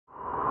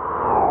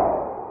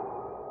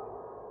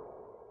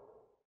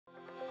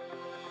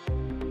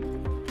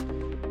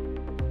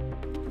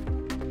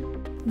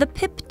The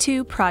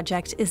PIP-II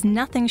project is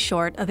nothing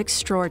short of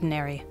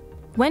extraordinary.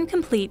 When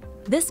complete,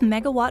 this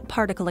megawatt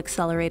particle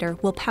accelerator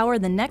will power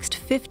the next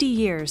 50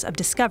 years of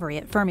discovery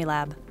at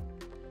Fermilab.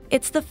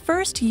 It's the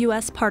first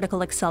U.S.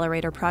 particle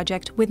accelerator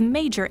project with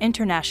major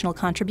international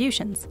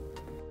contributions.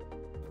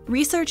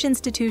 Research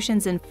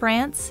institutions in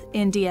France,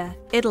 India,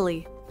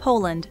 Italy,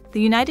 Poland,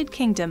 the United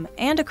Kingdom,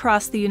 and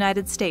across the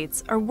United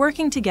States are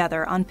working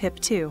together on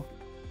PIP-II.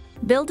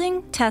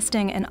 Building,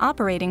 testing, and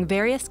operating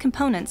various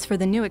components for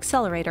the new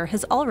accelerator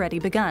has already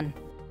begun.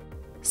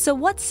 So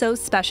what's so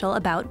special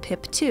about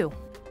PIP-II?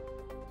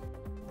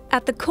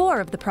 At the core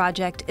of the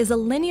project is a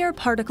linear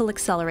particle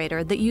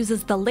accelerator that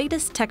uses the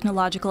latest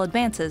technological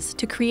advances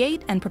to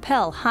create and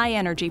propel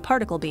high-energy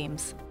particle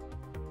beams.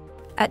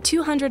 At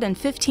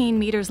 215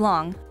 meters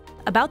long,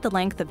 about the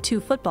length of 2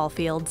 football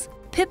fields,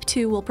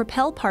 PIP-II will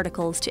propel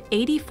particles to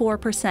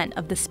 84%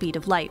 of the speed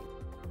of light.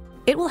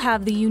 It will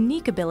have the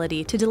unique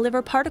ability to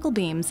deliver particle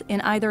beams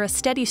in either a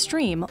steady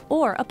stream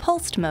or a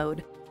pulsed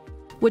mode,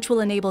 which will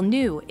enable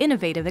new,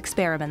 innovative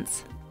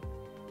experiments.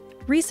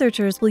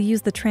 Researchers will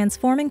use the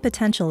transforming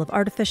potential of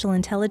artificial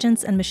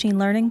intelligence and machine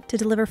learning to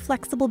deliver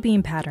flexible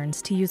beam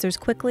patterns to users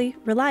quickly,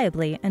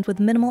 reliably, and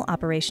with minimal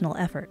operational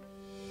effort.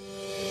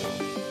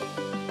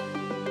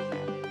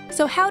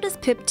 So how does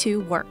PIP-II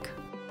work?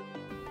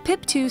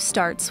 PIP-II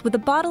starts with a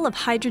bottle of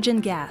hydrogen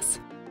gas.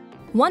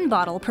 One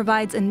bottle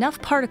provides enough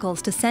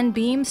particles to send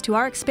beams to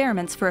our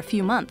experiments for a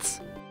few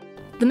months.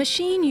 The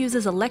machine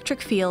uses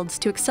electric fields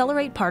to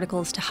accelerate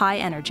particles to high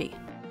energy.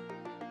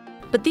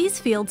 But these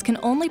fields can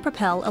only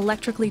propel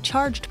electrically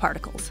charged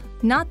particles,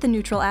 not the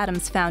neutral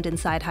atoms found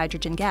inside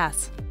hydrogen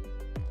gas.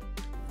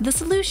 The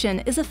solution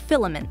is a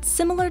filament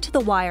similar to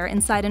the wire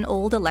inside an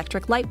old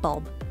electric light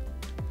bulb.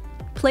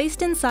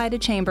 Placed inside a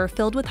chamber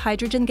filled with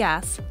hydrogen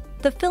gas,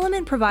 the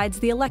filament provides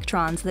the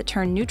electrons that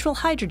turn neutral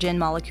hydrogen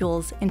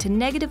molecules into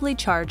negatively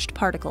charged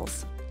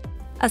particles.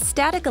 A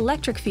static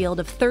electric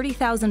field of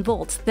 30,000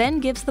 volts then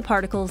gives the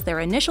particles their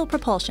initial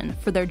propulsion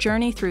for their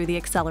journey through the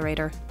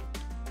accelerator.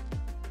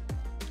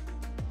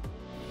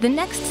 The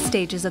next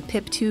stages of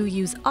PIP-II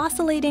use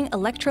oscillating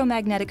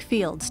electromagnetic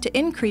fields to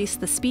increase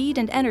the speed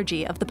and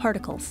energy of the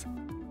particles.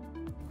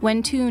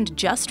 When tuned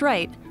just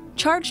right,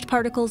 charged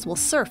particles will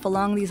surf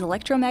along these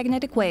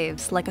electromagnetic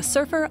waves like a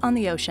surfer on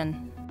the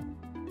ocean.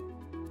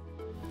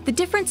 The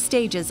different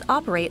stages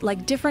operate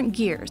like different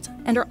gears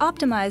and are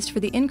optimized for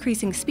the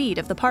increasing speed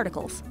of the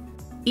particles.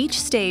 Each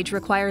stage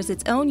requires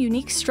its own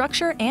unique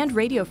structure and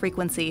radio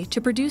frequency to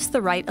produce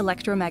the right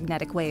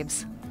electromagnetic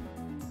waves.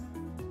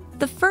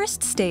 The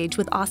first stage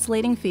with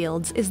oscillating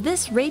fields is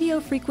this radio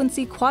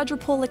frequency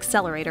quadrupole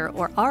accelerator,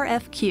 or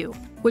RFQ,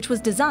 which was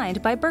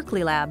designed by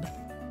Berkeley Lab.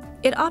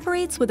 It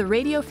operates with a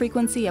radio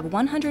frequency of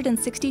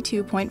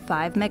 162.5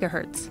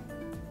 MHz.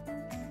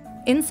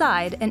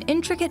 Inside, an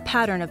intricate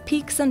pattern of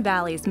peaks and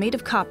valleys made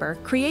of copper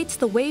creates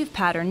the wave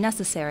pattern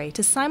necessary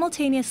to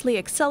simultaneously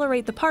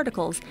accelerate the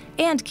particles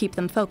and keep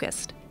them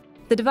focused.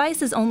 The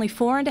device is only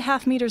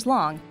 4.5 meters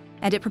long,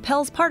 and it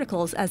propels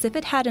particles as if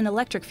it had an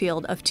electric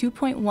field of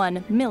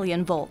 2.1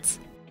 million volts.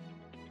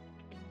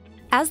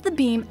 As the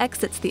beam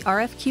exits the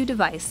RFQ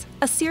device,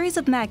 a series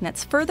of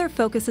magnets further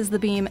focuses the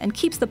beam and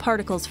keeps the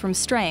particles from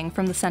straying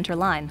from the center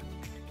line.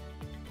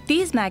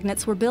 These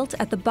magnets were built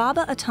at the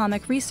Bhabha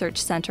Atomic Research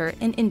Center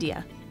in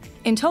India.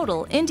 In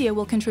total, India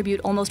will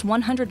contribute almost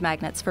 100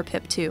 magnets for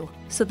PIP-II,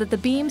 so that the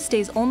beam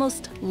stays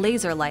almost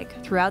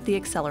laser-like throughout the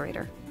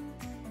accelerator.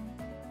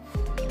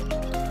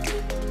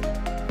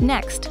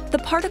 Next, the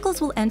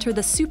particles will enter the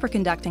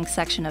superconducting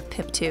section of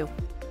PIP-II.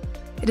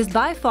 It is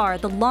by far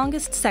the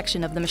longest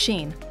section of the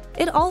machine.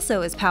 It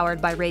also is powered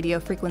by radio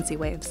frequency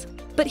waves.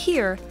 But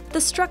here,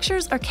 the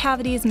structures are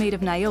cavities made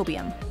of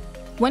niobium.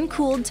 When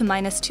cooled to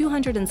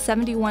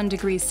 -271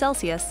 degrees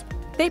Celsius,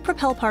 they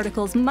propel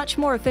particles much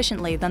more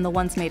efficiently than the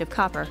ones made of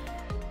copper.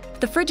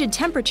 The frigid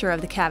temperature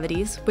of the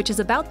cavities, which is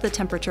about the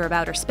temperature of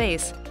outer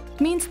space,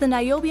 means the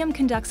niobium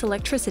conducts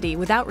electricity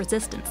without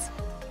resistance.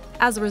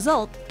 As a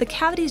result, the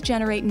cavities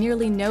generate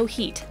nearly no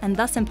heat and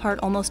thus impart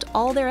almost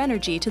all their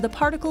energy to the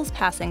particles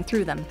passing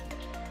through them.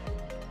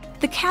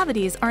 The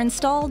cavities are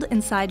installed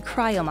inside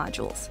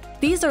cryomodules.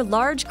 These are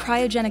large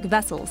cryogenic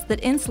vessels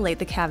that insulate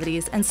the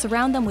cavities and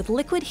surround them with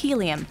liquid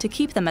helium to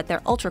keep them at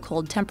their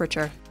ultra-cold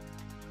temperature.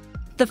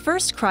 The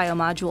first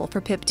cryomodule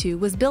for PIP-II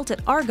was built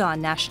at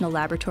Argonne National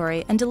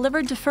Laboratory and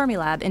delivered to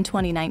Fermilab in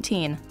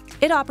 2019.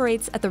 It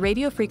operates at the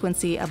radio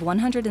frequency of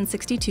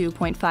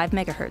 162.5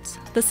 MHz,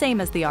 the same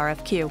as the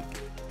RFQ.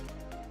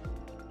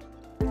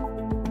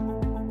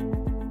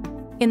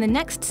 In the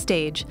next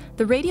stage,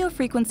 the radio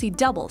frequency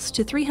doubles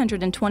to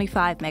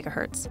 325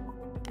 MHz,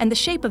 and the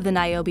shape of the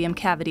niobium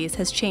cavities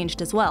has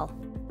changed as well.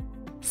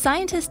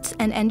 Scientists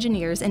and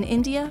engineers in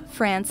India,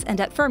 France, and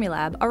at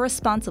Fermilab are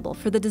responsible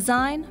for the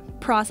design,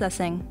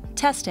 processing,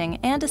 testing,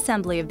 and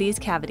assembly of these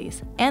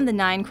cavities, and the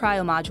 9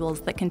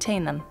 cryomodules that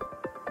contain them.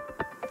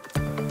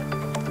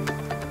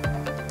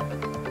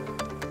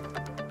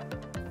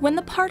 When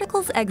the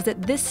particles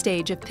exit this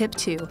stage of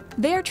PIP-II,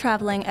 they are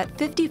traveling at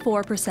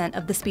 54%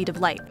 of the speed of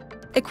light.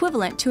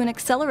 equivalent to an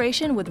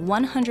acceleration with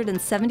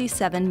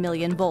 177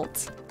 million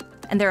volts.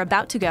 And they're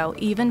about to go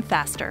even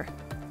faster.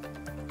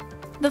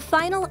 The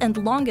final and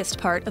longest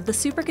part of the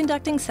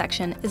superconducting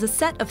section is a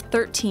set of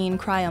 13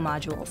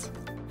 cryomodules.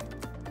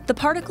 The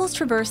particles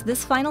traverse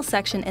this final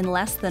section in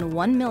less than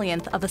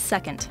 1/millionth of a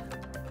second.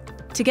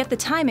 To get the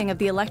timing of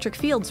the electric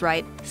fields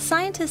right,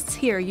 scientists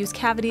here use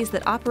cavities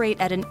that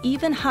operate at an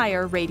even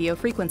higher radio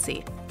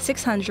frequency,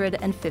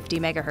 650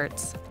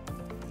 MHz.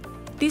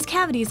 These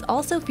cavities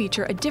also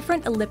feature a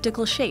different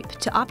elliptical shape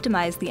to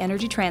optimize the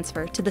energy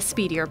transfer to the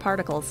speedier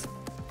particles.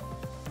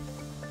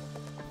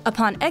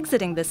 Upon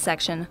exiting this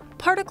section,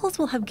 particles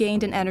will have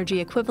gained an energy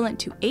equivalent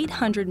to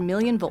 800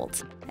 million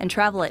volts and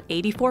travel at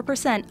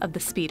 84% of the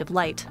speed of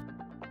light.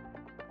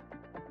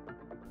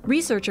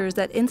 Researchers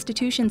at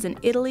institutions in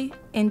Italy,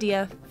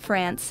 India,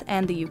 France,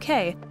 and the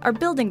UK are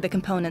building the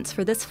components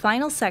for this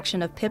final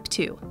section of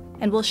PIP-II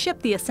and will ship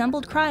the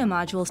assembled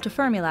cryomodules to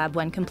Fermilab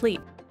when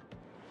complete.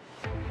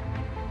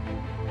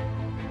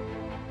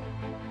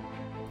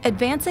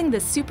 Advancing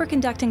this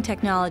superconducting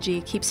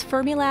technology keeps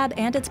Fermilab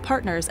and its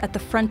partners at the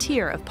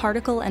frontier of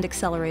particle and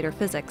accelerator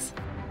physics.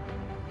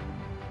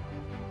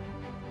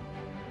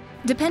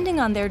 Depending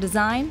on their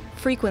design,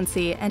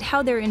 frequency, and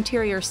how their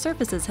interior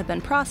surfaces have been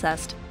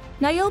processed,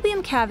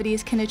 niobium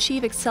cavities can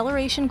achieve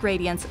acceleration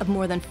gradients of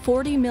more than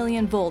 40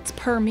 million volts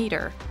per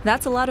meter.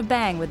 That's a lot of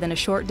bang within a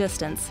short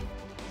distance.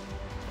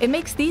 It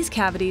makes these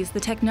cavities the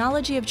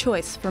technology of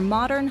choice for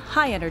modern,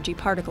 high-energy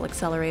particle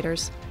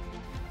accelerators.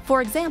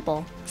 For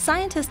example,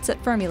 scientists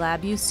at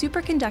Fermilab use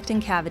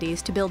superconducting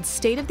cavities to build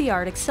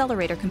state-of-the-art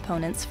accelerator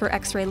components for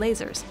X-ray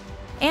lasers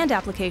and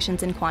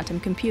applications in quantum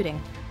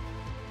computing.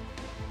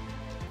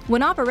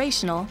 When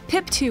operational,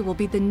 PIP-II will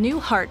be the new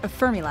heart of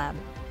Fermilab.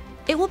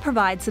 It will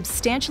provide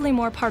substantially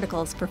more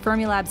particles for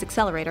Fermilab's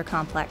accelerator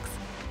complex.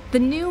 The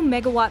new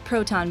megawatt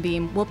proton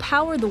beam will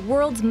power the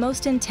world's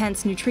most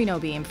intense neutrino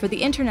beam for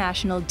the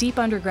International Deep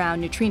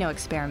Underground Neutrino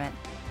Experiment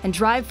and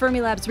drive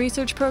Fermilab's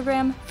research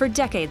program for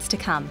decades to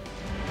come.